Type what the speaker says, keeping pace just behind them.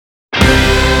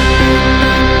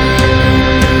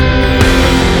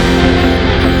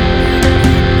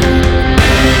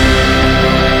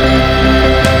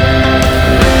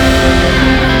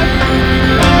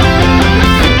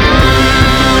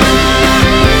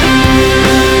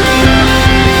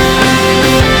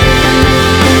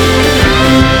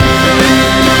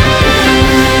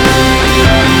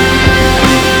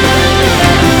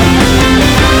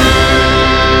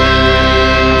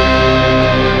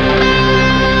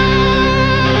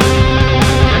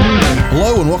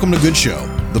Welcome to Good Show,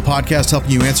 the podcast helping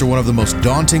you answer one of the most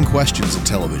daunting questions in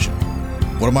television.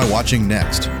 What am I watching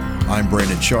next? I'm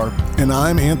Brandon Sharp. And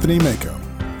I'm Anthony Mako.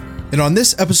 And on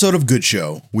this episode of Good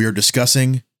Show, we are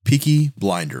discussing Peaky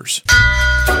Blinders.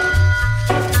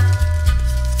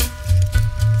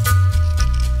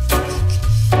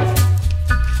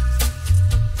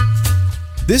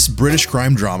 This British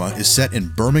crime drama is set in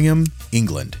Birmingham,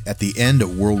 England, at the end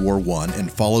of World War I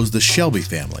and follows the Shelby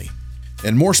family,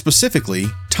 and more specifically,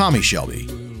 Tommy Shelby,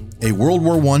 a World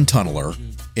War I tunneler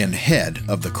and head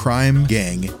of the crime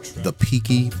gang, the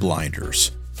Peaky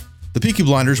Blinders. The Peaky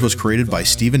Blinders was created by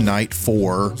Stephen Knight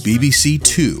for BBC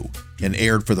Two and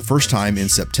aired for the first time in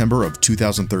September of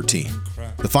 2013.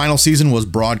 The final season was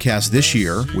broadcast this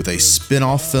year with a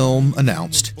spin-off film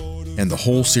announced, and the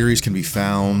whole series can be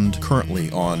found currently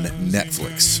on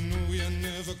Netflix.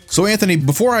 So Anthony,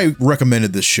 before I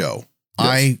recommended this show, yes,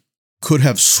 I could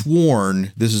have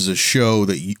sworn this is a show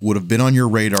that would have been on your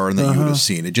radar and that you would have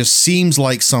seen. It just seems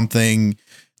like something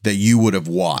that you would have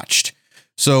watched.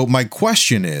 So my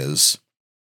question is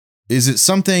it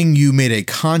something you made a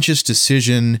conscious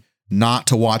decision not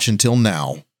to watch until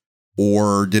now?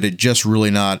 Or did it just really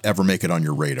not ever make it on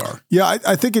your radar? Yeah,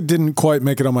 I think it didn't quite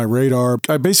make it on my radar.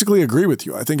 I basically agree with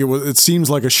you. I think it seems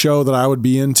like a show that I would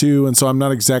be into, and so I'm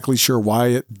not exactly sure why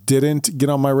it didn't get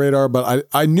on my radar, but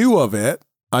I knew of it.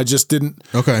 I just didn't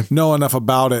know enough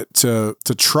about it to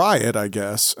try it, I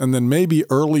guess. And then maybe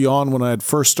early on when I had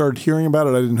first started hearing about it,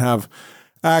 I didn't have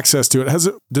access to it.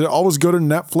 Did it always go to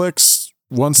Netflix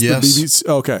once the BBC?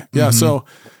 Okay. Yeah. Mm-hmm. So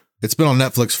it's been on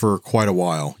Netflix for quite a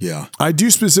while. Yeah. I do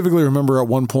specifically remember at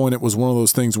one point it was one of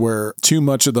those things where too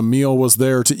much of the meal was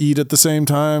there to eat at the same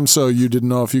time. So you didn't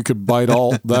know if you could bite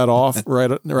all that off right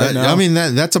now. I mean,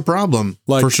 that's a problem,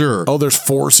 like, for sure. Oh, there's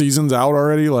 4 seasons out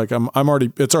already. Like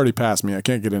it's already past me. I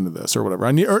can't get into this or whatever.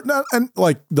 And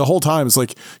like the whole time it's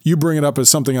like you bring it up as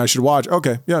something I should watch.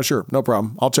 Okay. Yeah, sure. No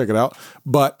problem. I'll check it out.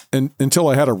 But until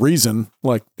I had a reason,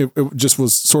 like it just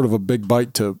was sort of a big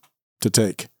bite to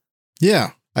take.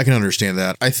 Yeah. I can understand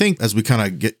that. I think as we kind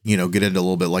of get into a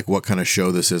little bit like what kind of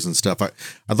show this is and stuff,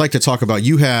 I'd like to talk about,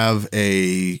 you have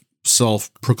a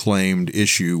self-proclaimed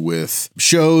issue with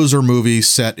shows or movies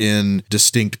set in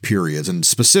distinct periods and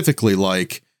specifically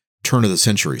like turn of the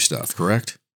century stuff,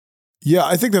 correct? Yeah,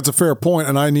 I think that's a fair point,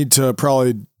 and I need to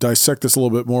probably dissect this a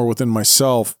little bit more within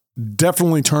myself.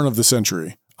 Definitely turn of the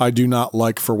century. I do not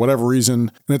like for whatever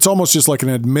reason, and it's almost just like an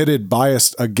admitted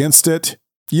bias against it.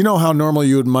 You know how normally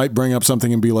you might bring up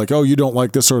something and be like, oh, you don't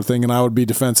like this sort of thing. And I would be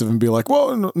defensive and be like,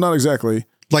 well, not exactly.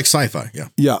 Like sci-fi. Yeah.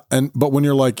 Yeah. But when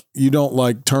you're like, you don't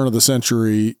like turn of the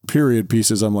century period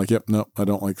pieces, I'm like, yep, no, I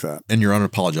don't like that. And you're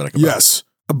unapologetic about it. Yes.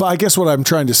 But I guess what I'm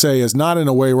trying to say is not in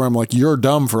a way where I'm like, you're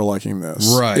dumb for liking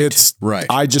this. Right. It's right.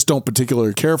 I just don't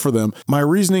particularly care for them. My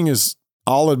reasoning is,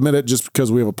 I'll admit it just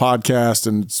because we have a podcast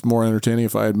and it's more entertaining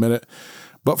if I admit it.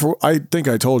 But I think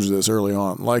I told you this early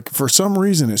on, like for some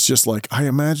reason, it's just like, I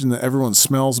imagine that everyone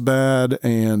smells bad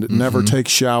and never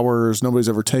takes showers. Nobody's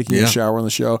ever taking a shower on the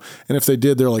show. And if they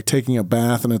did, they're like taking a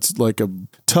bath and it's like a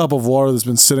tub of water that's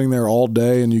been sitting there all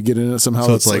day and you get in it somehow.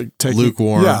 So it's like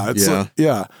lukewarm.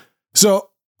 Yeah. So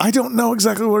I don't know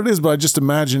exactly what it is, but I just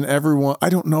imagine everyone, I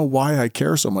don't know why I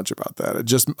care so much about that. It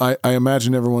just, I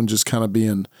imagine everyone just kind of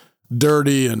being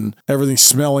dirty and everything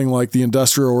smelling like the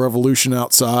Industrial Revolution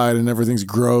outside and everything's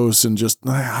gross and just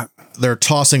they're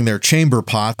tossing their chamber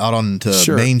pot out onto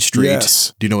Main Street.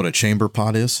 Yes. Do you know what a chamber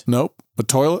pot is? Nope. A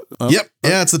toilet? Yep.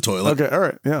 Yeah, it's the toilet. Okay. All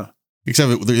right. Yeah.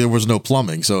 Except there was no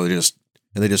plumbing, so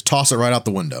they just toss it right out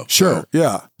the window. Sure.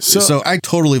 Yeah. So I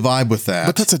totally vibe with that.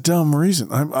 But that's a dumb reason.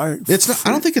 It's not,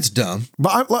 I don't think it's dumb.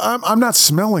 But I'm not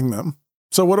smelling them.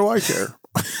 So what do I care?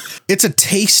 It's a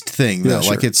taste thing though. Yeah,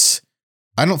 like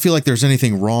I don't feel like there's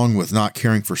anything wrong with not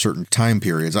caring for certain time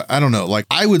periods. I don't know. Like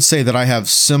I would say that I have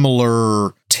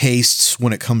similar tastes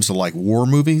when it comes to like war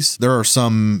movies. There are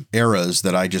some eras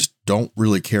that I just don't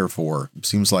really care for. It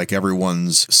seems like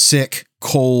everyone's sick,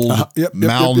 cold,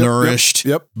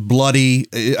 malnourished, bloody.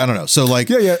 I don't know. So like,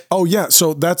 yeah. Oh yeah.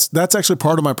 So that's actually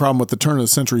part of my problem with the turn of the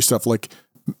century stuff. Like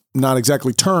not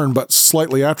exactly turn, but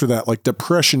slightly after that, like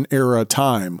Depression era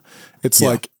time. It's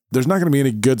like, there's not going to be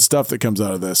any good stuff that comes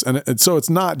out of this. And so it's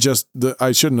not just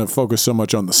I shouldn't have focused so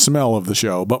much on the smell of the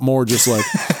show, but more just like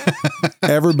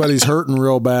everybody's hurting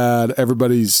real bad.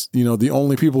 Everybody's, the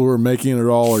only people who are making it at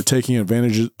all are taking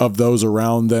advantage of those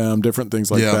around them, different things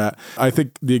like that. I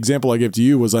think the example I gave to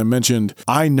you was I mentioned,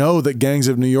 I know that Gangs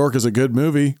of New York is a good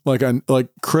movie, like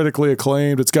critically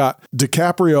acclaimed. It's got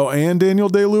DiCaprio and Daniel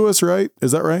Day-Lewis, right?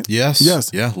 Is that right? Yes.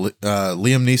 Yeah.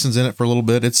 Liam Neeson's in it for a little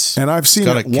bit. And I've seen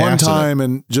it one time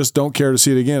and just just don't care to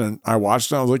see it again. And I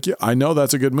watched it. I was like, yeah, I know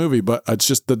that's a good movie, but it's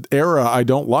just the era I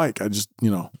don't like. I just,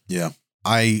 Yeah.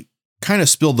 I kind of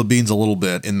spilled the beans a little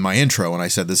bit in my intro when I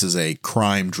said this is a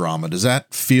crime drama. Does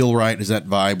that feel right? Does that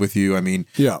vibe with you? I mean,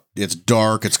 yeah, it's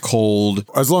dark, it's cold.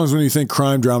 As long as when you think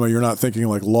crime drama, you're not thinking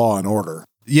like Law and Order.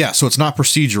 Yeah, so it's not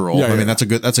procedural. Yeah, I mean, that's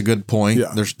a good point.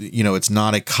 Yeah. There's, it's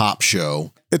not a cop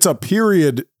show. It's a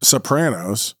period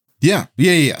Sopranos. Yeah.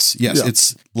 Yes. Yeah.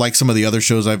 It's like some of the other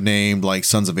shows I've named, like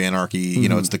Sons of Anarchy.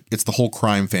 It's the whole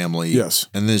crime family. Yes.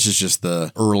 And this is just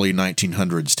the early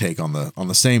 1900s take on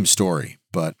the same story.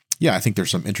 But yeah, I think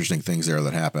there's some interesting things there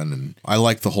that happen, and I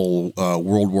like the whole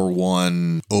World War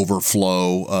I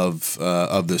overflow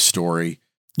of this story.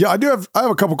 Yeah, I have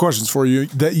a couple questions for you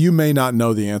that you may not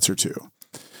know the answer to.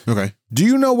 Okay. Do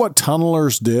you know what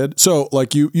tunnelers did? So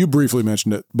like you briefly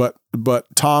mentioned it, but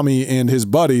Tommy and his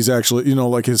buddies actually,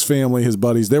 like his family, his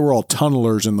buddies, they were all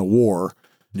tunnelers in the war.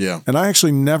 Yeah. And I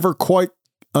actually never quite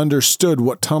understood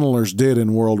what tunnelers did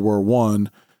in World War I.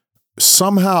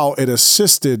 Somehow it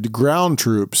assisted ground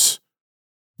troops,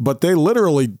 but they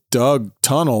literally dug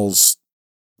tunnels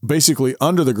basically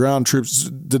under the ground troops.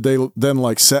 Did they then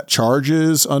like set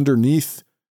charges underneath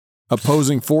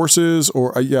opposing forces,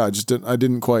 or I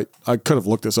didn't quite. I could have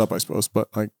looked this up, I suppose, but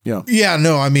Yeah,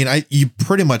 no, I mean, you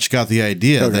pretty much got the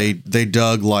idea. Okay. They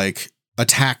dug like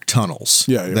attack tunnels.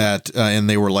 Yeah. That and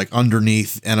they were like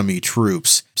underneath enemy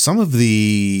troops. Some of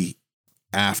the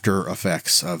after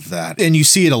effects of that, and you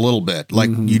see it a little bit. Like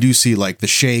you do see like the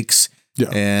shakes. Yeah.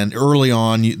 And early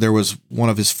on, there was one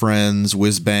of his friends,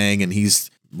 Whiz Bang, and he's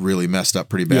really messed up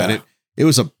pretty bad. Yeah. It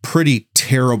was a pretty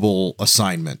terrible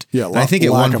assignment. Yeah, I think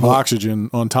at lack one of point, oxygen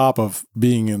on top of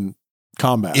being in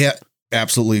combat. Yeah,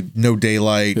 absolutely no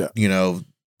daylight. Yeah.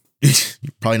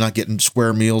 You're probably not getting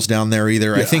square meals down there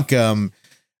either. Yeah.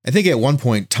 I think at one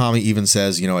point Tommy even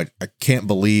says, I can't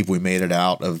believe we made it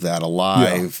out of that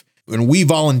alive. And we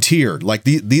volunteered. Like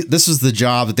this is the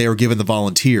job that they were giving the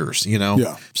volunteers,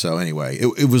 Yeah. So anyway,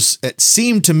 it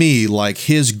seemed to me like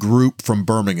his group from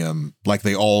Birmingham, like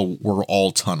they all were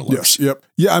all tunnelers. Yes. Yep.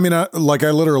 Yeah. I mean, I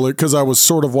literally, because I was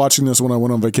sort of watching this when I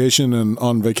went on vacation, and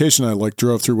on vacation I like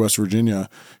drove through West Virginia,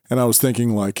 and I was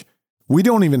thinking like, we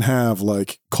don't even have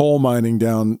like coal mining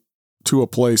down to a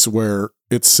place where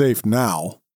it's safe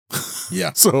now.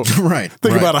 Yeah. So right.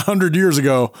 Think about 100 years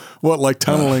ago, what like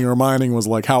tunneling or mining was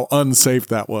like, how unsafe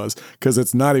that was, because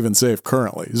it's not even safe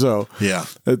currently. So yeah,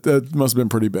 it must have been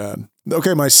pretty bad.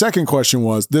 Okay. My second question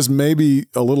was, this may be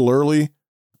a little early,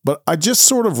 but I just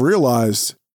sort of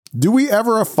realized, do we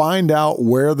ever find out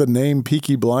where the name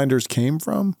Peaky Blinders came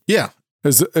from? Yeah.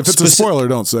 If it's a spoiler,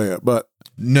 don't say it, but.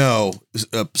 No.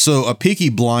 So a Peaky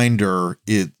Blinder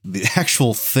is the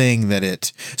actual thing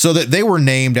that they were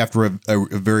named after a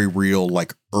very real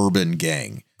like urban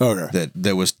gang. Okay.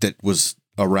 That was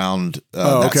around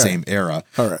that same era.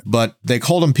 All right. But they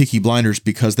called them Peaky Blinders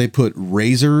because they put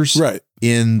razors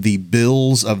in the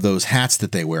bills of those hats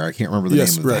that they wear. I can't remember the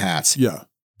name of the hats. Yeah.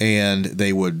 And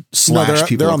they would slash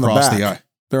people across the eye.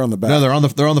 They're on the back. No, they're on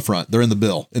the front. They're in the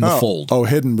bill, in the fold. Oh,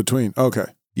 hidden between. Okay.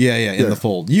 Yeah, in the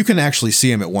fold. You can actually see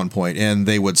them at one point, and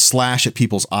they would slash at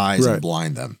people's eyes and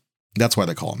blind them. That's why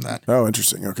they call them that. Oh,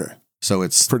 interesting. Okay. So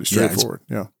it's pretty straightforward.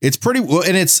 Yeah. It's pretty well,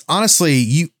 and it's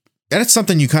honestly and it's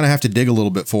something you kind of have to dig a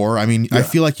little bit for. I mean, I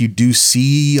feel like you do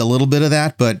see a little bit of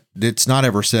that, but it's not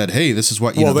ever said, "Hey, this is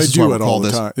what you know." They this do is what it all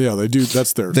the time. Yeah, they do.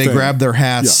 That's their. They thing. grab their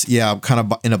hats,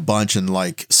 kind of in a bunch and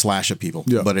like slash at people.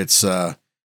 Yeah. But it's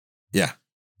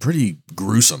pretty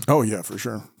gruesome. Oh yeah, for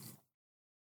sure.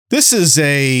 This is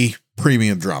a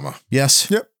premium drama. Yes.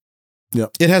 Yep.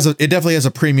 It definitely has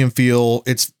a premium feel.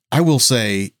 I will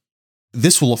say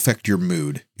this will affect your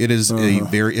mood. It is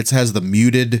it has the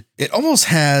muted, it almost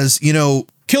has,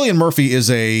 Cillian Murphy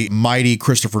is a mighty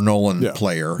Christopher Nolan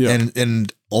player. Yeah.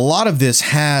 And a lot of this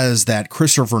has that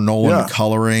Christopher Nolan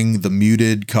coloring, the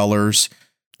muted colors.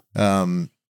 Some,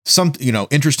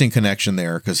 interesting connection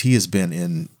there because he has been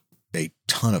in a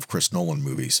ton of Chris Nolan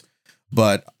movies,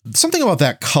 but something about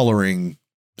that coloring,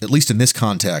 at least in this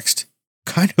context,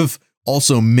 kind of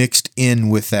also mixed in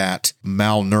with that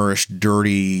malnourished,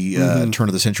 dirty turn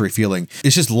of the century feeling.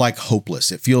 It's just like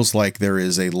hopeless. It feels like there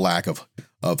is a lack of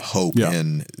hope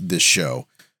in this show.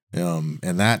 And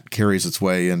that carries its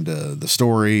way into the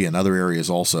story and other areas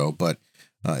also, but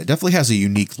it definitely has a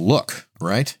unique look,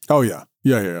 right? Oh yeah.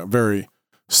 Yeah. Very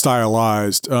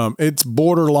stylized. It's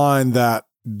borderline that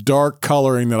dark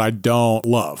coloring that I don't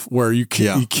love, where you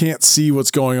can't see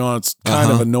what's going on. It's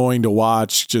kind of annoying to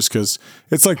watch just because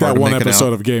it's like that one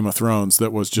episode of Game of Thrones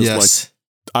that was just like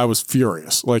I was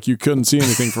furious. Like you couldn't see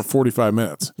anything for 45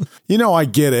 minutes. You know, I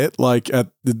get it. Like they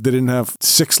didn't have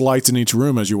 6 lights in each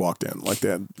room as you walked in. Like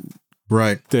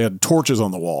they had torches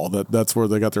on the wall. That's where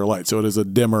they got their light. So it is a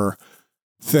dimmer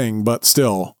thing, but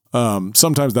still,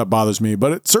 sometimes that bothers me,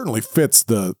 but it certainly fits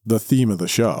the theme of the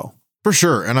show. For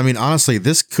sure. And I mean, honestly,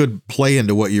 this could play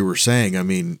into what you were saying. I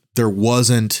mean, there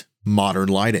wasn't modern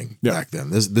lighting back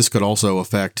then. This could also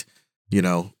affect,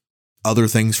 other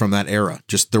things from that era.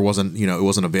 Just there wasn't, it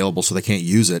wasn't available, so they can't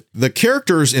use it. The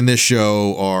characters in this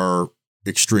show are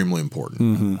extremely important.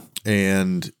 Mm-hmm.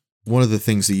 And one of the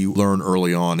things that you learn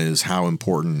early on is how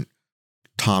important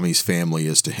Tommy's family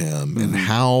is to him, and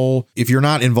how, if you're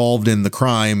not involved in the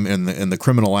crime and the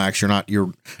criminal acts, you're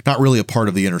not really a part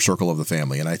of the inner circle of the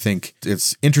family. And I think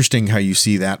it's interesting how you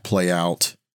see that play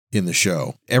out in the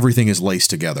show. Everything is laced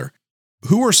together.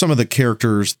 Who are some of the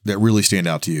characters that really stand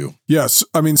out to you? Yes.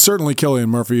 I mean, certainly Cillian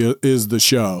Murphy is the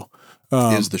show.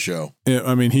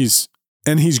 I mean, he's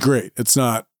great. It's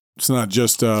not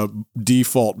just a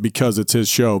default because it's his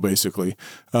show, basically.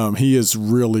 He is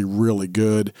really, really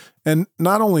good. And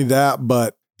not only that,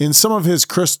 but in some of his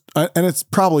and it's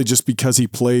probably just because he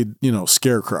played,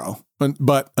 Scarecrow.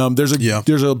 But there's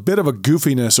a bit of a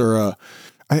goofiness or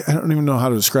I don't even know how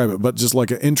to describe it, but just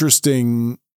like an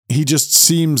interesting, he just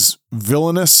seems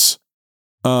villainous.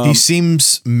 He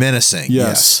seems menacing.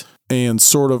 Yes. And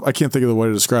sort of, I can't think of the way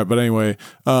to describe it, but anyway,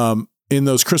 in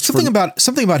those Christopher,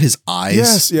 something about his eyes.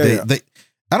 Yes, yeah. They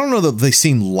I don't know that they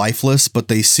seem lifeless, but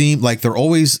they seem like they're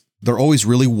always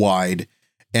really wide,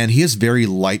 and he has very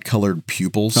light colored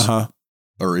pupils.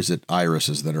 Or is it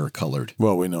irises that are colored?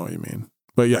 Well, we know what you mean,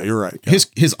 but yeah, you're right. Yeah.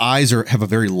 His eyes have a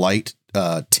very light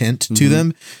tint to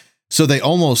them, so they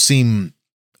almost seem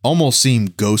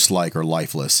ghost-like or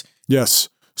lifeless. Yes.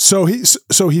 So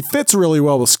he fits really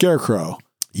well with Scarecrow.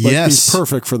 Yes, he's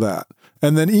perfect for that.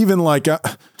 And then even like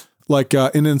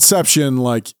in Inception,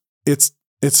 like it's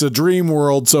a dream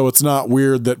world, so it's not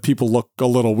weird that people look a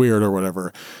little weird or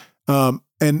whatever.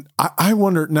 And I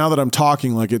wonder, now that I'm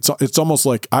talking, like it's almost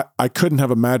like I couldn't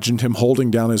have imagined him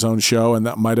holding down his own show, and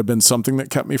that might have been something that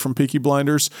kept me from Peaky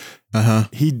Blinders.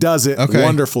 He does it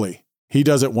wonderfully. He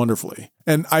does it wonderfully.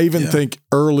 And I even think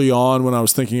early on when I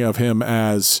was thinking of him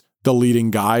as the leading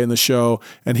guy in the show,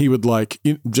 and he would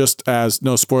just as,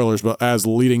 no spoilers, but as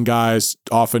leading guys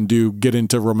often do, get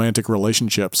into romantic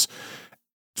relationships.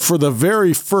 For the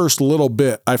very first little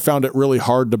bit, I found it really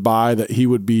hard to buy that he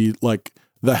would be like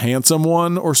the handsome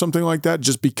one or something like that,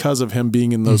 just because of him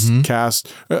being in those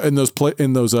cast, in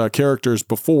those characters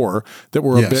before that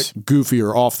were a bit goofy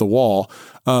or off the wall.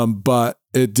 But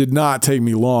it did not take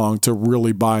me long to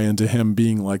really buy into him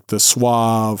being like the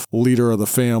suave leader of the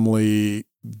family,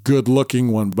 good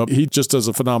looking one, but he just does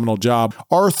a phenomenal job.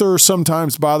 Arthur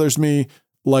sometimes bothers me,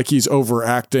 like he's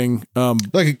overacting.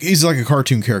 He's like a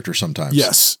cartoon character sometimes.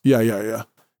 Yes. Yeah.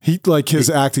 He his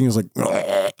acting is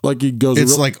like he goes.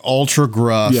 It's like ultra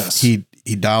gruff. Yes.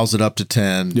 He dials it up to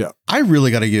 10. Yeah. I really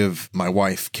got to give my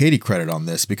wife Katie credit on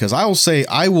this, because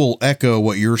I will echo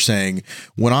what you're saying.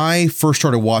 When I first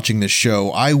started watching this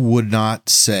show, I would not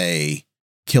say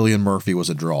Cillian Murphy was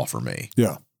a draw for me.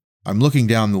 Yeah. I'm looking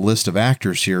down the list of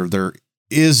actors here. There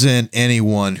isn't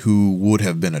anyone who would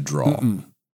have been a draw.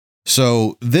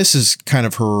 So this is kind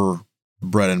of her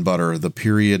bread and butter, the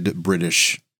period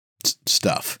British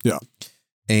stuff. Yeah.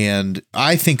 And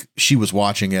I think she was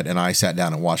watching it, and I sat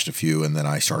down and watched a few, and then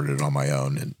I started it on my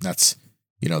own. And that's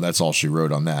all she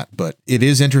wrote on that. But it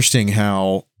is interesting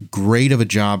how great of a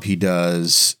job he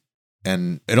does.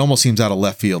 And it almost seems out of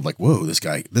left field. Like, whoa, this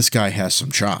guy has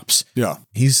some chops. Yeah.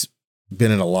 He's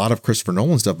been in a lot of Christopher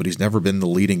Nolan stuff, but he's never been the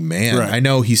leading man. Right. I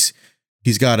know he's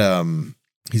got a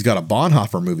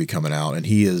Bonhoeffer movie coming out, and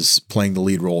he is playing the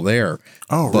lead role there.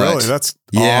 Oh, really? That's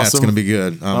awesome. It's going to be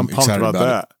good. I'm excited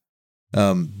about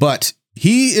that. But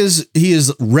he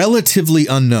is relatively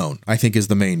unknown, I think, is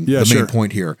the main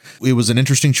point here. It was an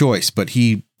interesting choice, but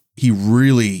he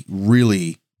really,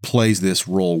 really plays this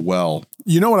role well.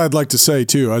 You know what I'd like to say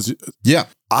too?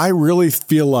 I really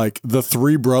feel like the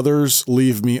 3 brothers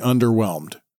leave me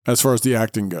underwhelmed as far as the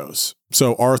acting goes.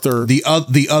 So Arthur, the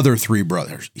other 3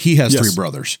 brothers, he has 3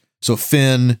 brothers. So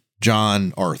Finn,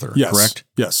 John, Arthur, correct?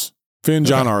 Yes. Finn,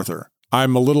 John, Arthur.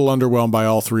 I'm a little underwhelmed by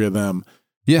all 3 of them.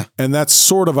 Yeah. And that's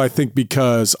sort of, I think,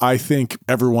 because I think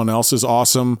everyone else is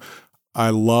awesome. I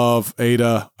love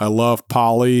Ada. I love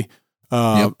Polly.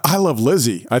 I love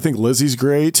Lizzie. I think Lizzie's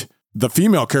great. The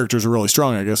female characters are really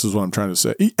strong, I guess is what I'm trying to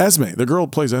say. Esme, the girl who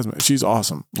plays Esme, she's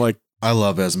awesome. Like, I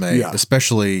love Esme,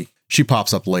 especially she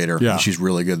pops up later. Yeah. And she's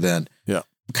really good then. Yeah.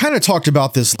 kind of talked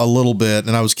about this a little bit,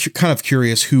 and I was kind of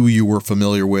curious who you were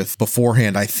familiar with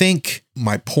beforehand. I think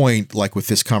my point, like with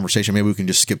this conversation, maybe we can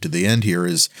just skip to the end here,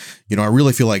 is, I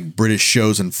really feel like British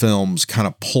shows and films kind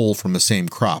of pull from the same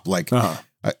crop. Like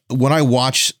when I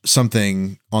watch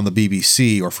something on the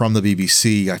BBC or from the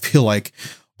BBC, I feel like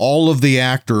all of the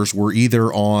actors were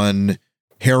either on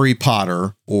Harry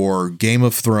Potter or Game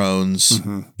of Thrones.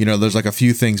 Mm-hmm. There's like a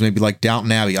few things, maybe like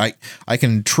Downton Abbey. I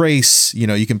can trace,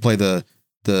 you can play the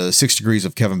 6 Degrees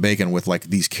of Kevin Bacon with like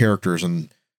these characters and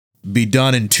be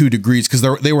done in 2 degrees, because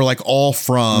they were like all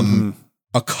from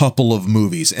a couple of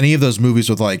movies. Any of those movies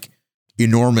with like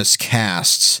enormous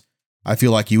casts, I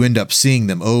feel like you end up seeing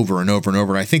them over and over and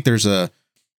over. And I think there's a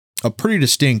pretty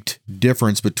distinct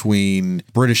difference between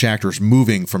British actors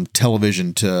moving from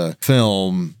television to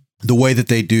film the way that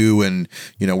they do. And,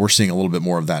 we're seeing a little bit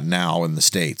more of that now in the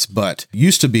States, but it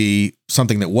used to be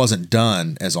something that wasn't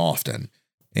done as often.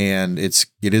 And it's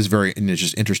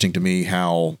just interesting to me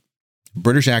how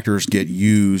British actors get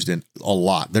used in a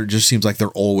lot. There just seems like they're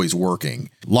always working.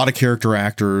 A lot of character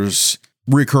actors,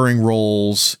 recurring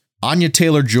roles. Anya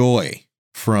Taylor-Joy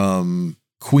from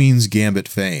Queen's Gambit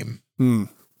fame.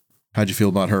 How'd you feel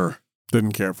about her?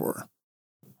 Didn't care for her.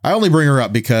 I only bring her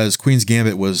up because Queen's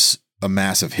Gambit was a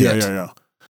massive hit. Yeah.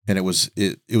 And it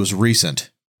was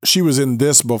recent. She was in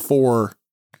this before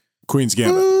Queen's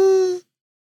Gambit.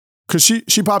 Because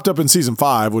she popped up in season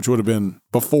 5, which would have been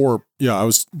before. Yeah, I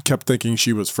kept thinking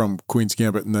she was from Queen's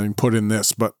Gambit and then put in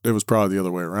this, but it was probably the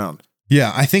other way around.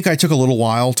 Yeah, I think I took a little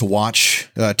while to watch.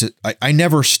 I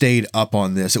never stayed up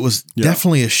on this. It was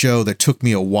definitely a show that took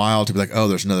me a while to be like, oh,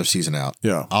 there's another season out.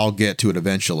 Yeah, I'll get to it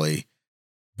eventually.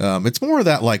 It's more of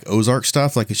that like Ozark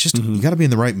stuff. Like it's just you got to be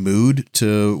in the right mood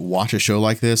to watch a show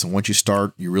like this, and once you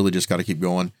start, you really just got to keep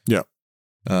going. Yeah.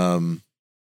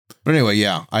 But anyway,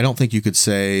 yeah, I don't think you could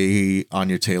say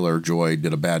Anya Taylor-Joy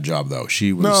did a bad job, though.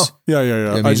 She was. No.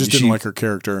 Yeah. I just didn't like her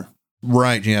character.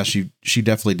 Right. Yeah. She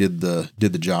definitely did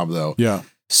the job, though. Yeah.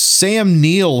 Sam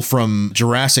Neill from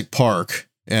Jurassic Park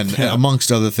and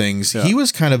amongst other things, he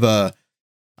was kind of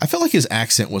I felt like his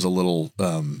accent was a little.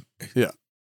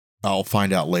 I'll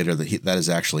find out later that that is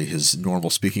actually his normal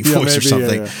speaking voice or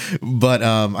something. Yeah. But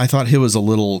I thought he was a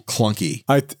little clunky.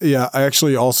 I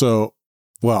actually also,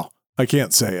 well, I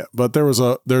can't say it, but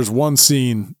there's one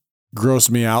scene grossed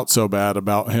me out so bad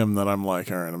about him that I'm like,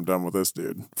 all right, I'm done with this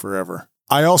dude forever.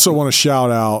 I also want to shout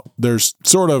out, there's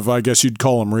sort of, I guess you'd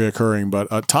call him reoccurring,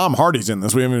 but Tom Hardy's in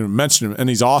this. We haven't even mentioned him, and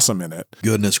he's awesome in it.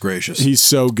 Goodness gracious. He's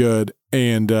so good.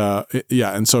 And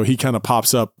and so he kind of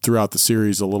pops up throughout the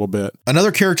series a little bit.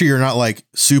 Another character you're not like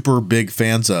super big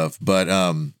fans of, but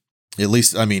at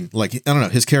least, I mean, like, I don't know,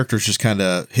 his character's just kind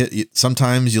of hit.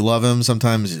 Sometimes you love him,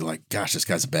 sometimes you're like, gosh, this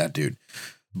guy's a bad dude.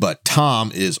 But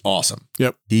Tom is awesome.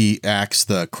 Yep. He acts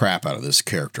the crap out of this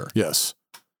character. Yes.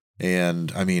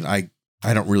 And I mean, I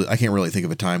can't really think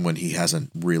of a time when he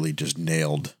hasn't really just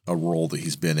nailed a role that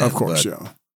he's been in. Of course, yeah.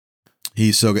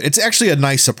 He's so good. It's actually a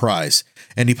nice surprise.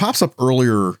 And he pops up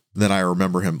earlier than I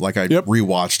remember him. Like I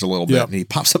rewatched a little bit and he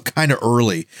pops up kind of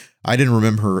early. I didn't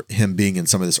remember him being in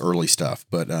some of this early stuff,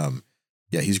 but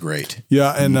yeah, he's great.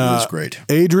 Yeah, and he's great.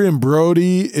 Adrian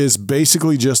Brody is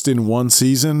basically just in one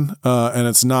season, and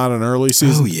it's not an early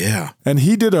season. Oh, yeah. And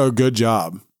he did a good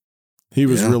job. He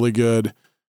was really good.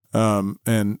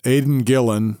 And Aidan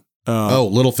Gillen.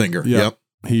 Littlefinger. Yeah, yep.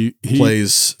 He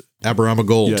plays Aberama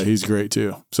Gold. Yeah, he's great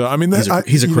too. So, I mean,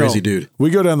 he's a crazy dude. We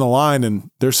go down the line and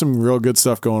there's some real good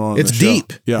stuff going on. It's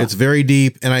deep. Yeah. It's very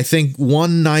deep. And I think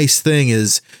one nice thing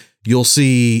is you'll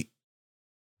see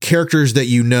characters that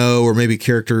you know, or maybe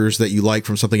characters that you like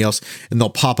from something else, and they'll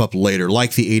pop up later,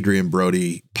 like the Adrian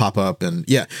Brody pop up. And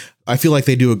yeah, I feel like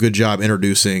they do a good job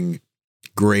introducing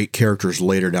great characters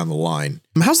later down the line.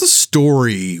 How's the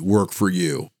story work for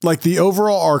you? Like the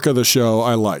overall arc of the show,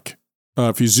 I like.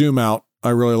 If you zoom out, I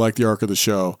really like the arc of the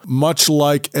show. Much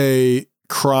like a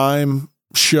crime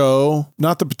show,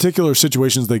 not the particular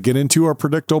situations they get into are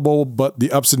predictable, but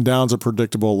the ups and downs are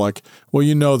predictable. Like, well,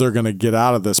 you know they're going to get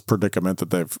out of this predicament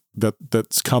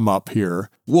that's come up here.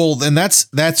 Well, and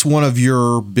that's one of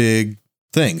your big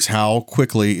things. How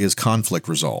quickly is conflict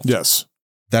resolved? Yes.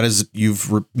 That is,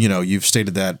 you've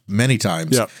stated that many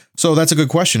times. Yeah. So that's a good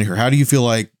question here. How do you feel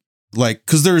like,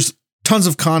 because there's tons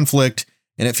of conflict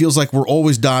and it feels like we're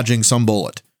always dodging some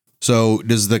bullet. So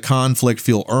does the conflict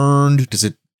feel earned? Does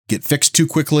it get fixed too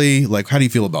quickly? Like, how do you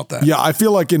feel about that? Yeah, I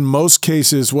feel like in most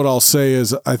cases, what I'll say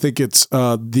is I think it's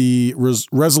the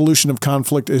resolution of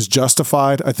conflict is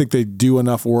justified. I think they do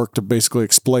enough work to basically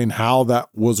explain how that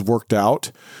was worked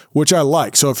out, which I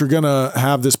like. So if you're going to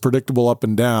have this predictable up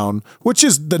and down, which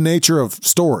is the nature of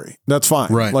story, that's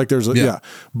fine. Right. Like there's yeah.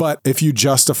 But if you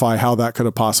justify how that could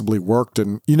have possibly worked,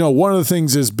 and one of the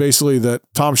things is basically that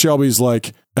Tom Shelby's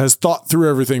like, has thought through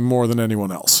everything more than anyone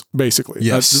else, basically.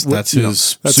 Yes, that's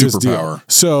his superpower.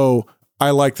 So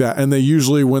I like that. And they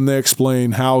usually, when they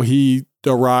explain how he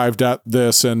arrived at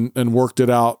this and worked it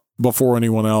out before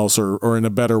anyone else or in a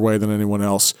better way than anyone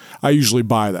else, I usually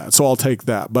buy that. So I'll take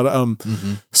that. But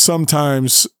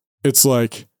sometimes it's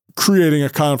like creating a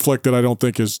conflict that I don't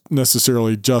think is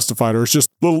necessarily justified, or it's just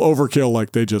a little overkill,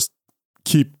 like they just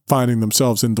keep finding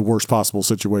themselves in the worst possible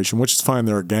situation, which is fine.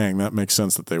 They're a gang. That makes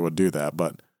sense that they would do that.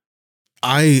 But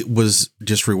I was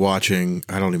just rewatching,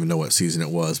 I don't even know what season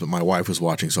it was, but my wife was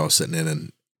watching, so I was sitting in,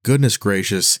 and goodness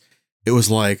gracious, it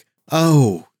was like,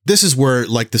 oh, this is where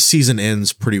like the season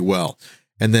ends pretty well.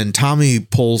 And then Tommy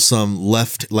pulls some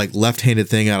left-handed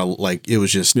thing out of, like, it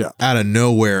was just out of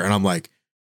nowhere. And I'm like,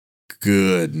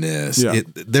 goodness,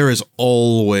 there is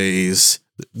always,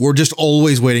 we're just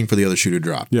always waiting for the other shoe to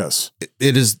drop. Yes.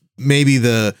 It is maybe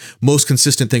the most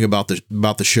consistent thing about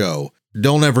the show.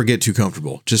 Don't ever get too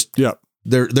comfortable. Just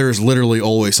there's literally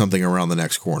always something around the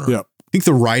next corner. Yep. I think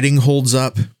the writing holds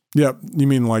up. Yep. You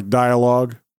mean like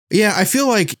dialogue? Yeah, I feel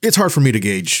like it's hard for me to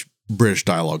gauge British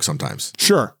dialogue sometimes.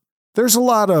 Sure. There's a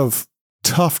lot of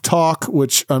tough talk,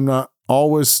 which I'm not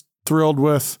always thrilled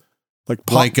with. Like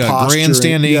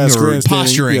grandstanding or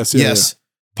posturing. Yes. Yes.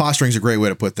 Posturing is a great way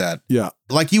to put that. Yeah.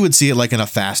 Like you would see it like in a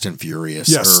Fast and Furious.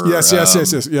 Yes.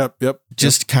 Yes. Yep.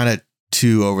 Just kind of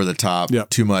too over the top. Yep.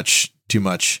 Too much.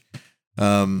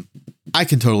 I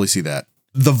can totally see that.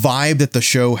 The vibe that the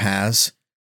show has,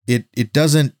 it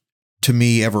doesn't, to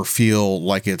me, ever feel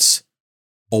like it's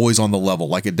always on the level.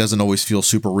 Like it doesn't always feel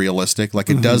super realistic. Like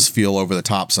it does feel over the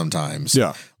top sometimes.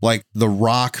 Yeah. Like the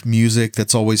rock music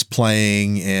that's always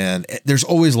playing, and there's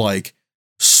always like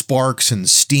sparks and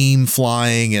steam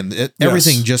flying, and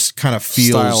everything just kind of feels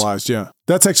stylized. Yeah.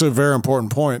 That's actually a very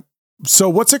important point. So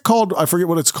what's it called? I forget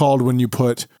what it's called when you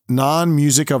put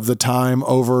non-music of the time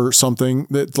over something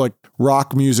that's like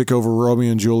rock music over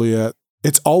Romeo and Juliet.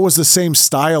 It's always the same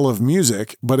style of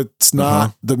music, but it's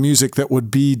not the music that would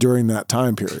be during that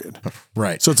time period.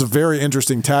 Right. So it's a very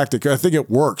interesting tactic. I think it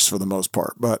works for the most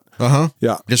part, but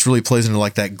yeah. Just really plays into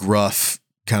like that gruff,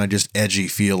 kind of just edgy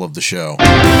feel of the show.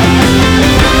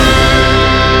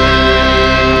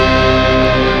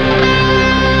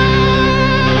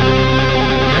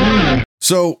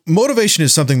 So motivation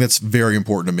is something that's very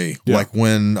important to me. Yeah. Like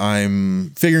when I'm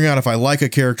figuring out if I like a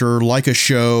character, like a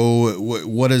show,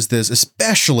 what is this?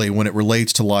 Especially when it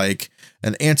relates to like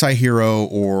an anti-hero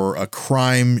or a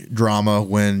crime drama,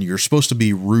 when you're supposed to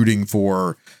be rooting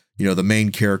for, the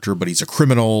main character, but he's a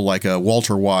criminal, like a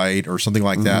Walter White or something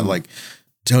like that. Like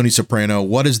Tony Soprano,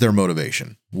 what is their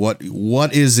motivation? What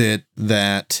is it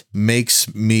that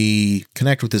makes me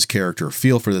connect with this character,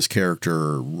 feel for this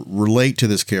character, relate to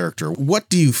this character? What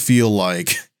do you feel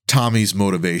like Tommy's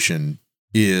motivation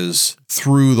is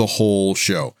through the whole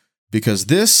show? Because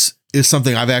this is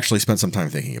something I've actually spent some time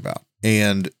thinking about,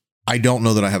 and I don't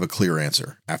know that I have a clear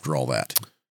answer after all that.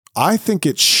 I think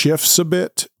it shifts a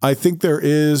bit. I think there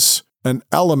is an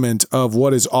element of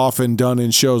what is often done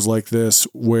in shows like this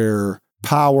where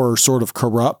power sort of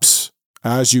corrupts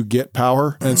as you get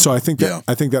power. And so I think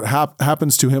that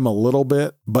happens to him a little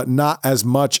bit, but not as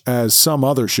much as some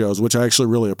other shows, which I actually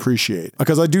really appreciate,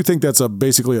 because I do think that's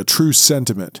basically a true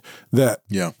sentiment that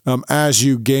as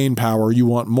you gain power, you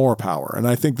want more power. And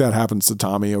I think that happens to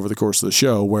Tommy over the course of the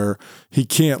show, where he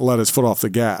can't let his foot off the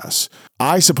gas.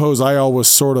 I suppose I always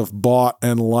sort of bought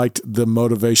and liked the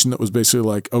motivation that was basically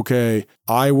like, okay,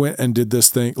 I went and did this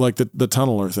thing, like the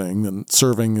tunneler thing and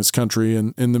serving his country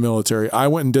in the military. I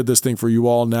went and did this thing for you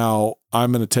all. Now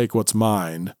I'm going to take what's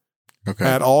mine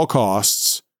at all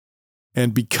costs.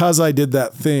 And because I did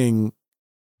that thing,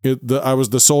 I was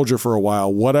the soldier for a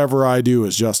while. Whatever I do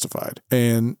is justified.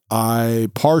 And I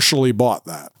partially bought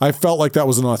that. I felt like that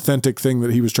was an authentic thing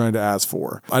that he was trying to ask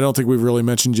for. I don't think we've really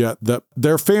mentioned yet that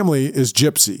their family is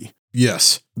gypsy.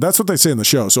 Yes. That's what they say in the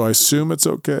show, so I assume it's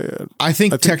okay. I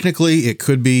think technically it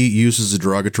could be used as a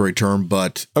derogatory term,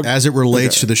 but as it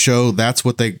relates to the show, that's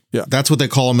what they Yeah. That's what they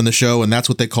call them in the show, and that's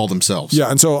what they call themselves. Yeah,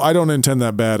 and so I don't intend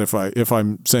that bad if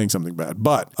I'm saying something bad,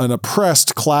 but an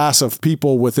oppressed class of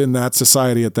people within that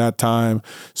society at that time.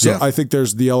 So I think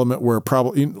there's the element where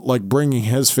probably like bringing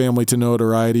his family to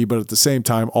notoriety, but at the same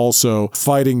time also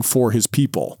fighting for his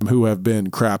people who have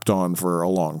been crapped on for a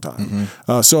long time.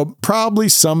 So probably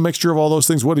some mixture of all those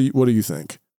things. What do you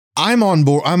think? I'm on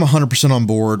board. I'm 100% on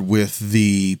board with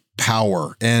the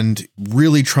power and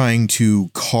really trying to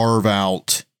carve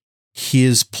out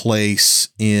his place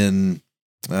in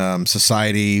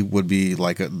society would be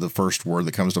like the first word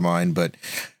that comes to mind, but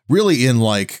really in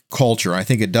like culture. I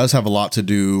think it does have a lot to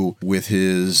do with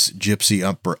his gypsy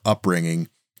upbringing.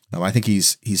 I think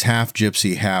he's half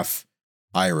gypsy, half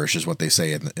Irish is what they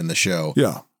say in the show.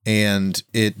 Yeah. And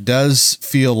it does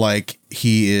feel like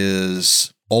he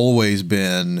is always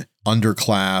been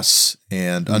underclass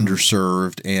and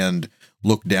underserved and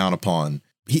looked down upon.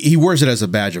 He wears it as a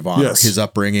badge of honor. Yes. His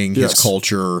upbringing, his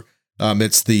culture.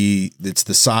 It's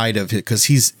the side of it because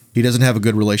he doesn't have a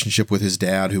good relationship with his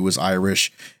dad, who was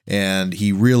Irish, and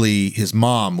his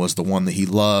mom was the one that he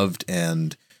loved,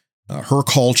 and her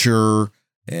culture,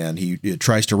 and he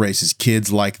tries to raise his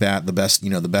kids like that the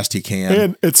best he can.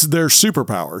 And it's their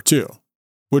superpower too,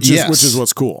 which is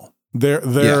what's cool.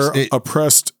 Their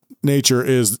oppressed nature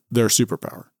is their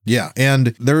superpower. Yeah, and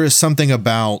there is something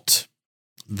about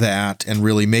that and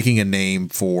really making a name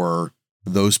for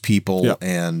those people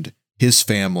and his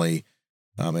family.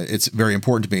 It's very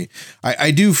important to me.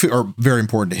 I do feel, or very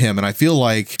important to him. And I feel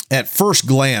like at first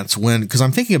glance because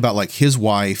I'm thinking about like his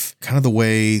wife, kind of the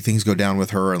way things go down with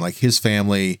her and like his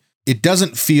family, it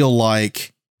doesn't feel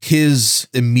like his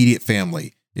immediate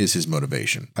family is his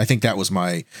motivation. I think that was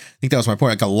my point.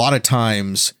 Like a lot of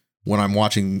times when I'm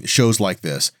watching shows like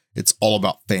this, it's all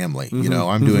about family. You know,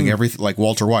 I'm doing everything like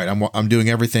Walter White. I'm doing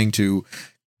everything to,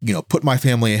 put my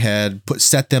family ahead,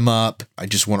 set them up. I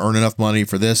just want to earn enough money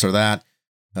for this or that.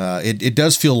 It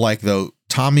does feel like though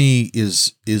Tommy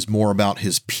is more about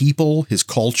his people, his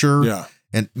culture,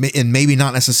 and maybe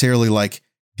not necessarily like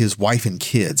his wife and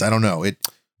kids. I don't know.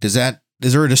 Is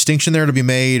there a distinction there to be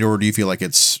made, or do you feel like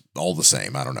it's all the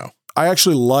same? I don't know. I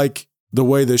actually like the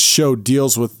way this show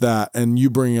deals with that, and you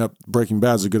bringing up Breaking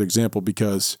Bad is a good example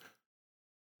because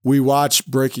we watch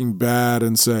Breaking Bad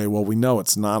and say, well, we know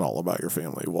it's not all about your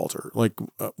family, Walter. Like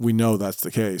we know that's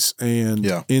the case. And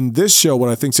in this show, what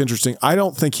I think is interesting, I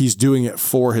don't think he's doing it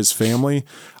for his family.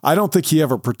 I don't think he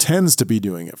ever pretends to be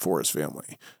doing it for his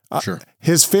family. Sure.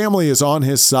 His family is on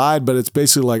his side, but it's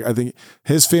basically like, I think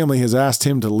his family has asked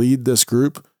him to lead this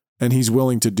group, and he's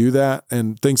willing to do that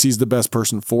and thinks he's the best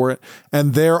person for it.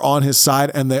 And they're on his side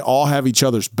and they all have each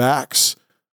other's backs.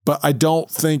 But I don't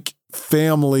think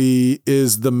family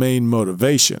is the main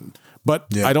motivation. But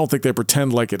I don't think they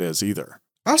pretend like it is either.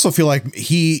 I also feel like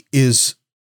he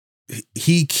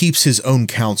keeps his own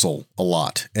counsel a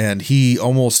lot, and he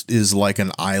almost is like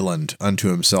an island unto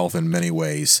himself in many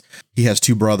ways. He has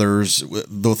two brothers.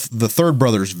 The third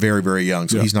brother is very, very young,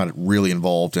 so he's not really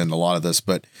involved in a lot of this,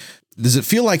 but does it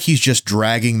feel like he's just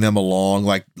dragging them along,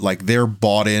 like they're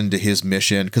bought into his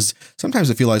mission? Because sometimes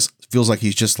it feels like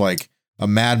he's just like a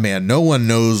madman. No one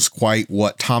knows quite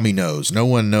what Tommy knows. No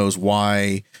one knows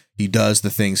why he does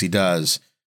the things he does.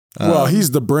 Well,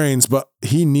 he's the brains, but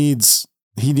he needs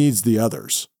the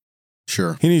others.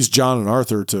 Sure, he needs John and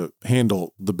Arthur to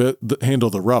handle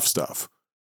the rough stuff,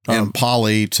 and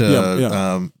Polly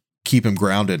to keep him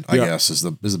grounded, I guess is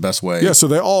the best way. Yeah. So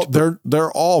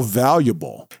they're all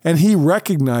valuable, and he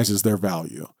recognizes their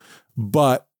value,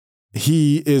 but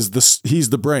he's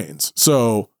the brains.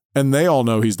 So, and they all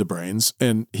know he's the brains,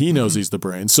 and he knows he's the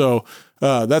brains. So,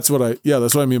 that's what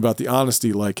I mean about the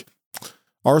honesty. Like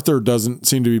Arthur doesn't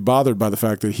seem to be bothered by the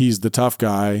fact that he's the tough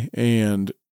guy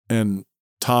and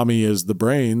Tommy is the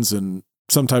brains. And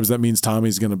sometimes that means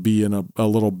Tommy's going to be in a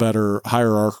little better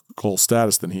hierarchical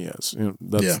status than he is.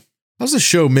 How does the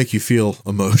show make you feel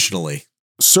emotionally?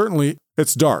 Certainly,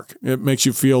 it's dark. It makes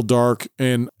you feel dark,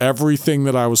 and everything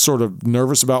that I was sort of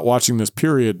nervous about watching this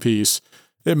period piece,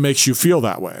 it makes you feel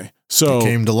that way. So it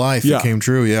came to life. It came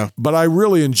true. Yeah. But I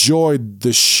really enjoyed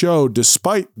the show,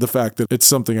 despite the fact that it's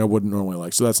something I wouldn't normally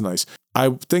like. So that's nice.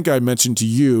 I think I mentioned to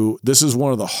you, this is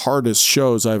one of the hardest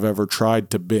shows I've ever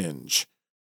tried to binge.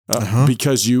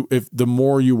 Because the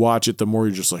more you watch it, the more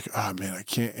you're just like, oh man, I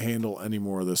can't handle any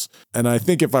more of this. And I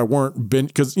think if I weren't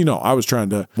because I was trying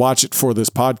to watch it for this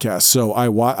podcast, so I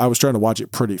was trying to watch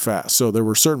it pretty fast. So there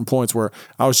were certain points where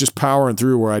I was just powering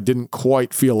through where I didn't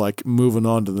quite feel like moving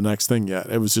on to the next thing yet.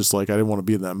 It was just like I didn't want to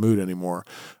be in that mood anymore.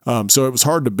 So it was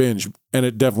hard to binge. and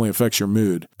it definitely affects your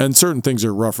mood. And certain things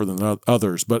are rougher than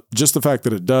others, but just the fact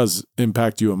that it does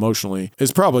impact you emotionally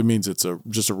probably means it's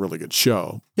just a really good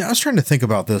show. Yeah, I was trying to think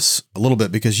about this a little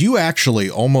bit because you actually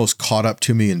almost caught up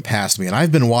to me and passed me, and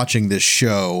I've been watching this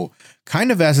show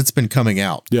kind of as it's been coming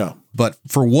out. Yeah. But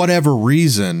for whatever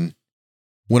reason,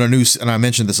 when and I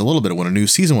mentioned this a little bit, when a new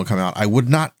season would come out, I would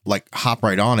not like hop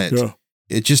right on it. Yeah.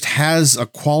 It just has a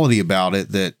quality about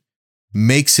it that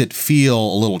makes it feel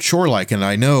a little chore-like. And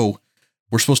I know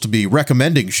we're supposed to be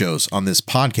recommending shows on this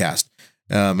podcast.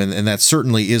 And that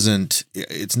certainly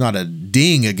it's not a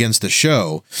ding against the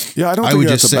show. Yeah, I don't think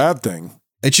that's a bad thing.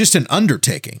 It's just an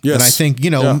undertaking. Yes. And I think,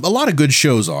 a lot of good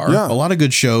shows are. Yeah. A lot of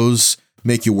good shows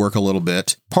make you work a little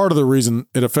bit. Part of the reason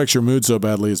it affects your mood so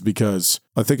badly is because,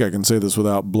 I think I can say this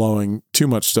without blowing too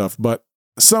much stuff, but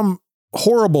some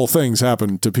horrible things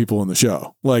happen to people in the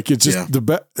show. Like it's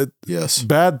just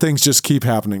bad things just keep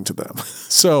happening to them.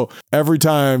 So every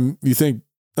time you think,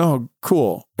 oh,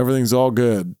 cool, everything's all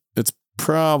good, it's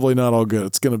probably not all good.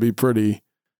 It's going to be pretty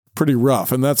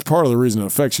rough. And that's part of the reason it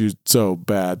affects you so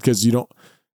bad, because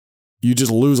you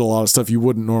just lose a lot of stuff you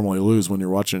wouldn't normally lose when you're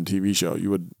watching a TV show. You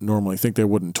would normally think they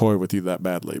wouldn't toy with you that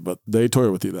badly, but they toy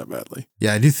with you that badly.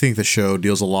 Yeah, I do think the show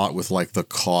deals a lot with like the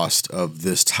cost of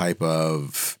this type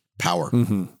of power,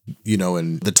 and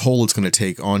the toll it's going to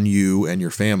take on you and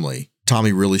your family.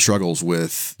 Tommy really struggles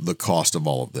with the cost of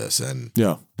all of this, and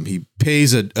he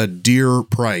pays a dear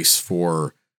price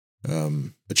for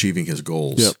achieving his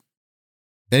goals. Yep.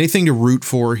 Anything to root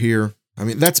for here? I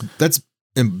mean, that's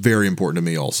very important to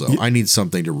me also. I need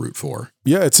something to root for.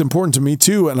 Yeah, it's important to me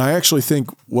too. And I actually think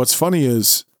what's funny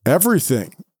is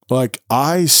everything. Like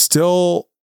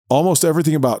almost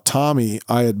everything about Tommy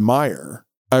I admire.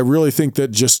 I really think that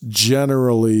just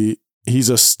generally he's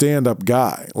a stand-up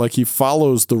guy. Like he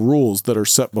follows the rules that are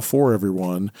set before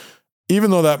everyone,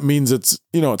 even though that means it's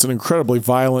an incredibly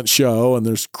violent show and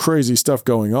there's crazy stuff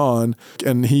going on.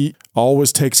 And he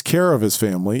always takes care of his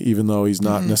family, even though he's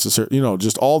not necessarily,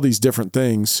 just all these different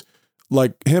things.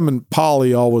 Like him and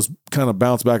Polly always kind of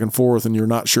bounce back and forth, and you're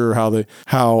not sure how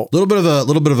a little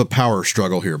bit of a power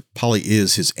struggle here. Polly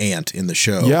is his aunt in the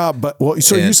show. Yeah, but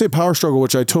you say power struggle,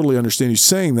 which I totally understand you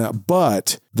saying that,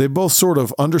 but they both sort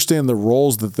of understand the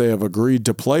roles that they have agreed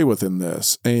to play within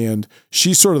this. And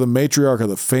she's sort of the matriarch of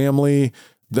the family,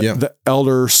 the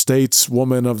elder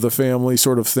stateswoman of the family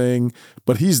sort of thing,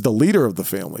 but he's the leader of the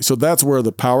family. So that's where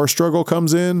the power struggle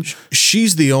comes in.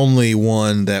 She's the only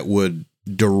one that would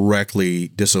directly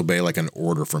disobey like an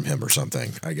order from him or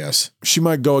something, I guess. She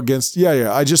might go against.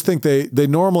 Yeah. I just think they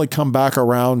normally come back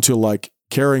around to like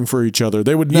caring for each other.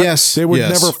 They would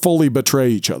never fully betray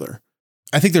each other.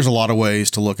 I think there's a lot of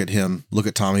ways to look at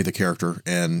Tommy, the character,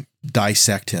 and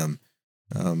dissect him.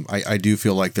 I do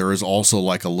feel like there is also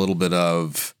like a little bit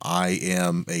of, I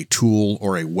am a tool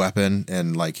or a weapon,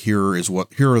 and like, here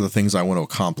are the things I want to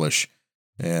accomplish,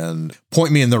 and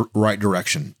point me in the right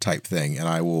direction type thing, and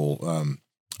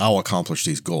I'll accomplish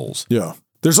these goals. Yeah.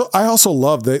 I also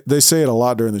love, they say it a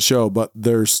lot during the show, but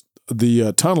there's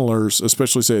the tunnelers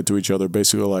especially say it to each other,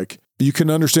 basically like, you can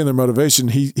understand their motivation.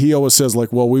 He always says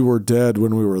like, well, we were dead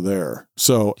when we were there.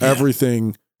 So